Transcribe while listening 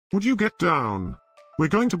Would you get down? We're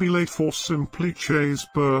going to be late for Simplice's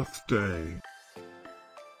birthday.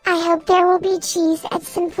 I hope there will be cheese at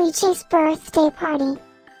Simplice's birthday party.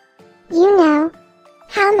 You know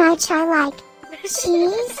how much I like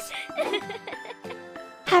cheese.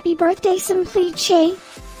 Happy birthday, Simplice!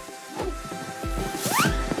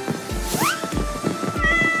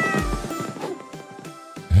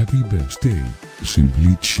 Happy birthday,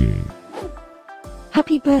 Simplice.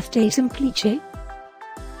 Happy birthday, Simplice!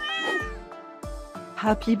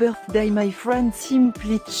 Happy birthday, my friend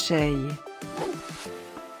Simplice.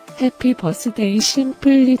 Happy birthday,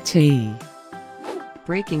 Simplice.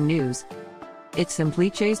 Breaking news. It's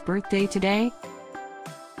Simplice's birthday today.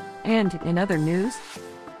 And in other news,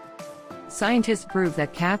 scientists prove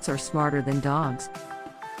that cats are smarter than dogs.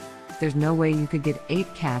 There's no way you could get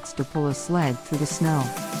 8 cats to pull a sled through the snow.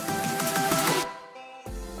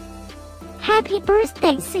 Happy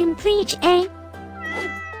birthday, Simplice!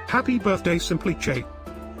 Happy birthday, Simplice.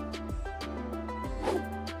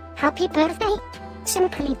 Happy birthday,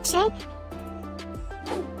 Simplice!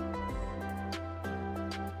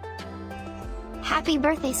 Happy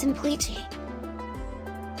birthday, Simplice!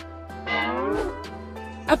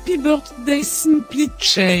 Happy birthday,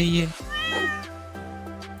 Simplice.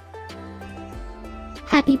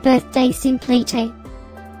 Happy birthday, Simplice!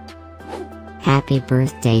 Happy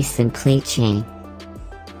birthday, Simplice.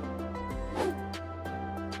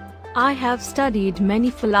 I have studied many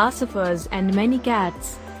philosophers and many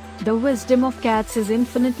cats. The wisdom of cats is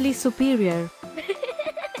infinitely superior.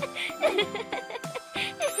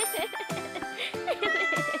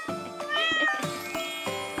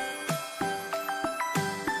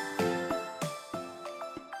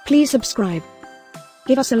 Please subscribe,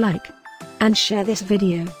 give us a like, and share this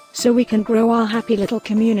video, so we can grow our happy little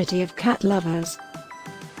community of cat lovers.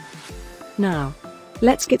 Now,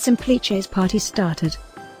 let's get Simplice's party started.